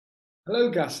Hello,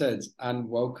 Gasheads, and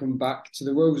welcome back to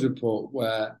the Rovers Report,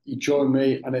 where you join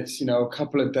me, and it's a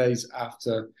couple of days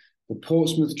after the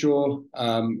Portsmouth draw.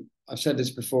 I've said this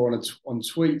before on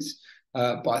tweets,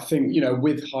 but I think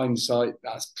with hindsight,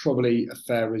 that's probably a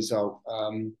fair result.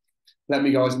 Let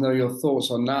me guys know your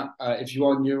thoughts on that. If you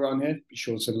are new around here, be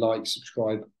sure to like,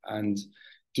 subscribe, and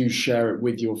do share it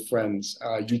with your friends.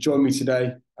 You join me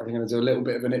today. I'm going to do a little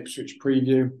bit of an Ipswich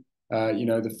preview.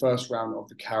 The first round of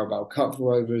the Carabao Cup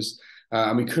for Rovers.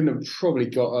 And we couldn't have probably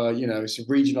got it's a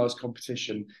regionalised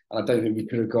competition, and I don't think we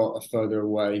could have got a further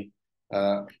away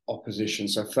opposition.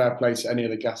 So fair play to any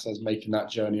of the Gassers making that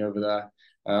journey over there.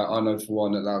 I know for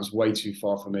one that was way too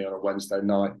far for me on a Wednesday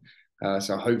night.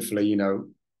 So hopefully,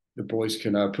 the boys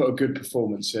can put a good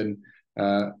performance in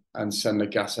and send the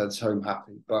Gassheads home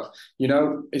happy. But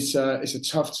it's a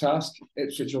tough task.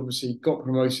 Ipswich obviously got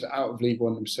promoted out of League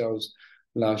One themselves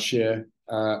last year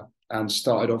and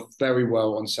started off very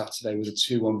well on Saturday with a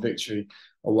 2-1 victory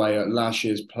away at last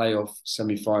year's playoff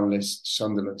semi-finalist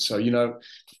Sunderland. So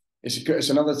it's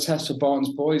another test for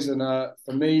Barton's boys, and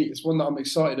for me, it's one that I'm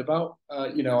excited about. I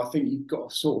think you've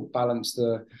got to sort of balance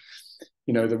the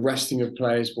resting of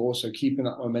players, but also keeping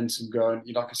that momentum going.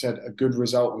 Like I said, a good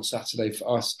result on Saturday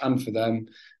for us and for them.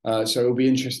 So it'll be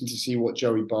interesting to see what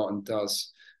Joey Barton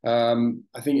does.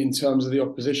 I think in terms of the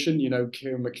opposition,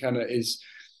 Kieran McKenna is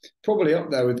probably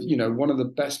up there with, one of the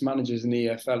best managers in the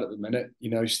EFL at the minute.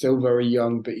 Still very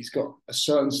young, but he's got a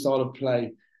certain style of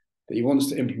play that he wants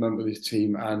to implement with his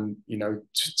team, and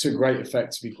to great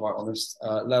effect, to be quite honest.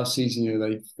 Last season,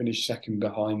 they finished second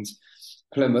behind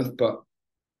Plymouth, but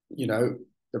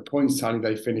the points tally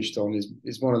they finished on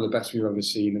is one of the best we've ever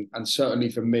seen, and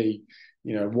certainly for me,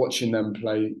 watching them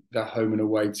play their home and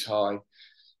away tie,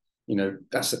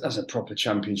 that's a proper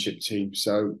championship team.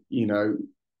 So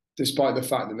despite the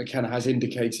fact that McKenna has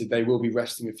indicated they will be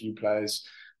resting a few players,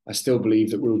 I still believe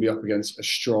that we'll be up against a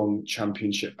strong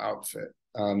championship outfit.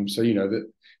 So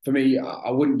that for me,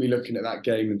 I wouldn't be looking at that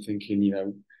game and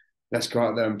thinking, let's go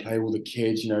out there and play all the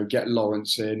kids, get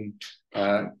Lawrence in,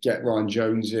 get Ryan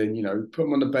Jones in, put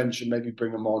them on the bench and maybe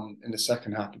bring them on in the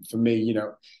second half. But for me,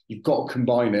 you've got to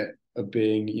combine it of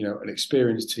being, an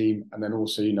experienced team, and then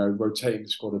also, rotating the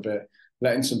squad a bit,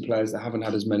 letting some players that haven't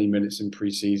had as many minutes in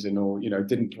pre-season or,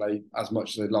 didn't play as much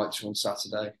as they'd like to on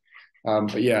Saturday.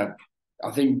 But yeah,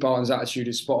 I think Barton's attitude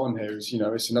is spot on here.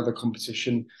 It's another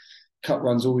competition. Cup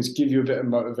runs always give you a bit of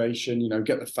motivation,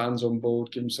 get the fans on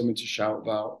board, give them something to shout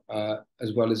about,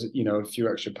 as well as, a few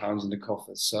extra pounds in the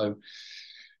coffers. So,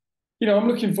 I'm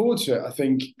looking forward to it. I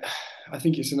think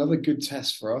it's another good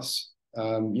test for us.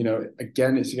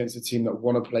 Again, it's against a team that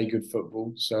want to play good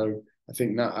football. So I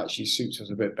think that actually suits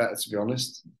us a bit better, to be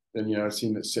honest, than, a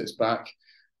team that sits back.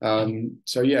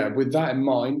 So yeah, with that in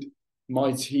mind,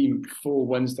 my team for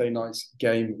Wednesday night's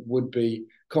game would be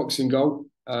Cox in goal.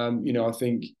 I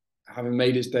think having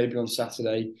made his debut on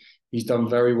Saturday, he's done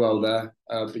very well there.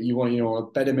 But you want,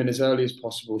 to bed him in as early as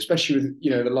possible, especially with,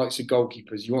 the likes of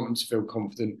goalkeepers. You want them to feel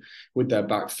confident with their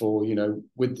back four,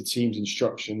 with the team's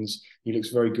instructions. He looks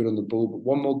very good on the ball. But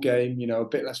one more game, a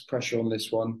bit less pressure on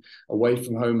this one, away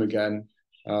from home again.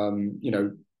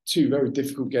 Two very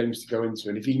difficult games to go into.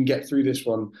 And if he can get through this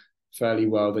one fairly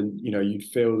well, then, you'd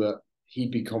feel that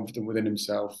he'd be confident within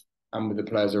himself and with the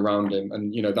players around him.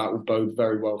 And, that would bode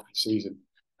very well for the season.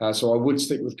 So I would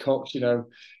stick with Cox.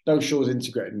 No, Shaw's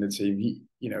integrated in the team. He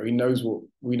knows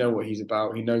we know what he's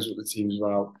about. He knows what the team's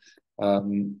about.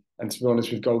 And to be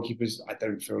honest, with goalkeepers, I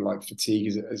don't feel like fatigue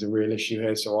is a real issue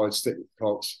here. So I'd stick with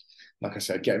Cox. Like I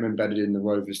said, get him embedded in the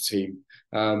Rovers team.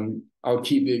 I would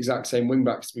keep the exact same wing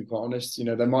backs, to be quite honest.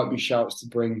 There might be shouts to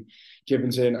bring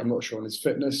Gibbons in. I'm not sure on his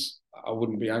fitness. I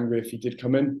wouldn't be angry if he did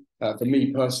come in. For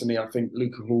me personally, I think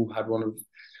Luca Hall had one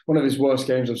of his worst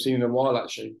games I've seen in a while,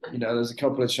 actually. There's a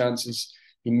couple of chances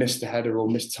he missed a header or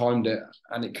mistimed it,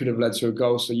 and it could have led to a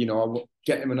goal. So, I'll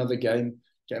get him another game,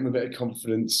 get him a bit of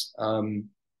confidence, and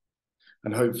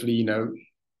hopefully,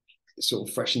 it sort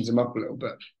of freshens him up a little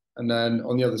bit. And then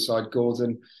on the other side,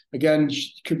 Gordon, again,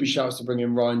 could be shouts to bring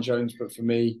in Ryan Jones, but for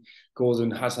me,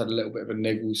 Gordon has had a little bit of a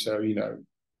niggle. So,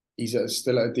 he's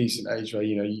still at a decent age where,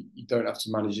 you don't have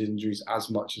to manage injuries as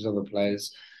much as other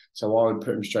players. So I would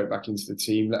put him straight back into the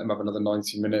team, let him have another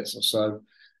 90 minutes or so.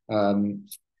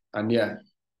 And yeah,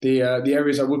 the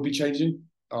areas I would be changing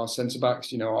are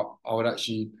centre-backs. I would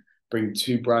actually bring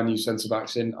two brand new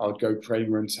centre-backs in. I would go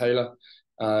Kramer and Taylor.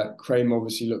 Kramer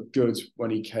obviously looked good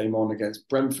when he came on against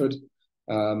Brentford.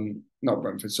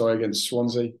 Against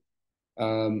Swansea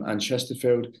and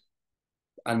Chesterfield.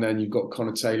 And then you've got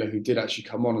Connor Taylor, who did actually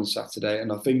come on Saturday.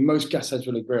 And I think most Gasheads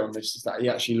will agree on this, is that he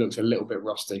actually looks a little bit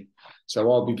rusty.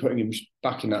 So I'll be putting him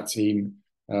back in that team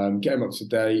get him up to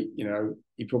date.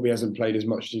 He probably hasn't played as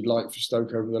much as he'd like for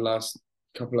Stoke over the last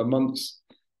couple of months.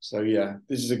 So yeah,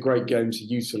 this is a great game to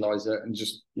utilise it and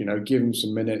just give him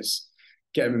some minutes,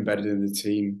 get him embedded in the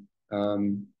team,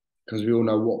 because we all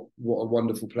know what a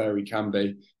wonderful player he can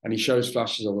be, and he shows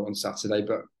flashes of it on Saturday,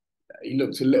 but he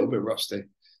looked a little bit rusty.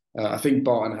 I think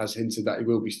Barton has hinted that he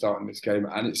will be starting this game,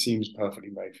 and it seems perfectly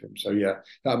made for him. So yeah,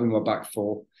 that'll be my back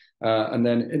four. And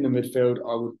then in the midfield,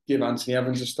 I would give Anthony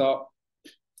Evans a start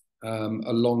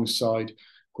alongside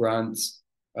Grant.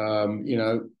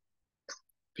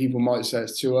 People might say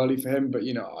it's too early for him, but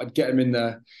I'd get him in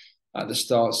there at the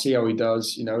start, see how he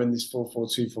does. In this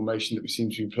 4-4-2 formation that we seem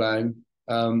to be playing.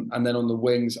 And then on the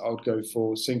wings, I would go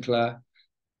for Sinclair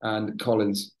and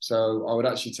Collins. So I would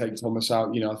actually take Thomas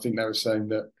out. I think they were saying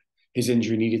that his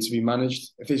injury needed to be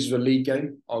managed. If this was a league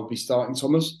game, I would be starting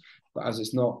Thomas. But as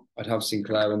it's not, I'd have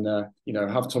Sinclair in there,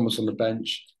 have Thomas on the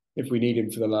bench. If we need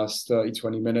him for the last 30,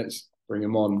 20 minutes, bring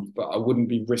him on. But I wouldn't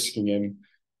be risking him.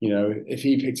 If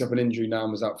he picked up an injury now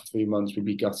and was out for 3 months, we'd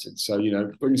be gutted. So,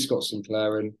 bring Scott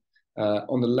Sinclair in.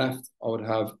 On the left, I would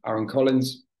have Aaron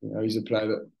Collins. He's a player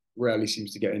that rarely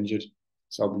seems to get injured.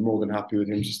 So I'll be more than happy with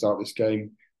him to start this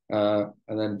game. And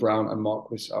then Brown and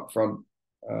Marquis up front.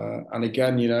 And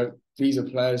again, these are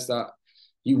players that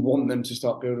you want them to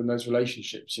start building those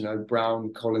relationships.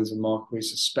 Brown, Collins, and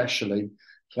Marquis, especially.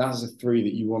 That's the three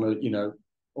that you want to,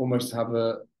 almost have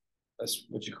a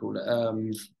what do you call it?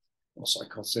 Not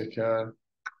psychotic. The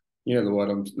word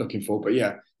I'm looking for. But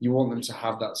yeah, you want them to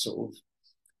have that sort of.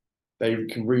 They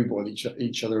can read what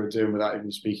each other are doing without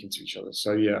even speaking to each other.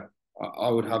 So yeah, I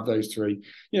would have those three.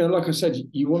 Like I said,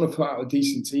 you want to put out a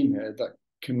decent team here that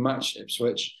can match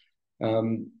Ipswich.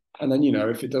 And then,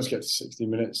 if it does get to 60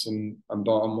 minutes and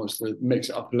Barton wants to mix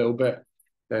it up a little bit,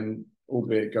 then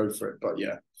albeit go for it. But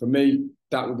yeah, for me,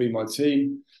 that will be my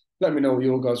team. Let me know what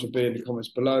your guys will be in the comments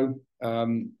below.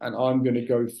 And I'm going to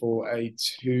go for a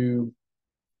 2-1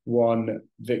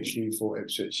 victory for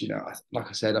Ipswich. Like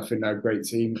I said, I think they're a great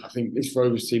team. I think this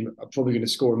Rovers team are probably going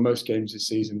to score in most games this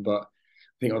season, but I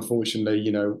think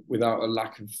unfortunately,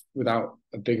 without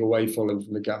a big away following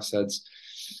from the Gasheads,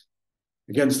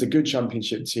 against a good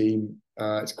championship team,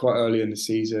 it's quite early in the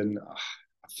season.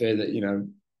 I fear that,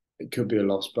 it could be a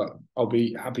loss, but I'll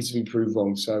be happy to be proved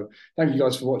wrong. So thank you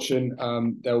guys for watching.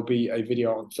 There will be a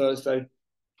video on Thursday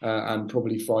and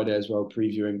probably Friday as well,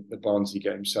 previewing the Barnsley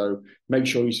game. So make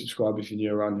sure you subscribe if you're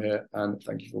new around here, and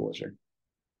thank you for watching.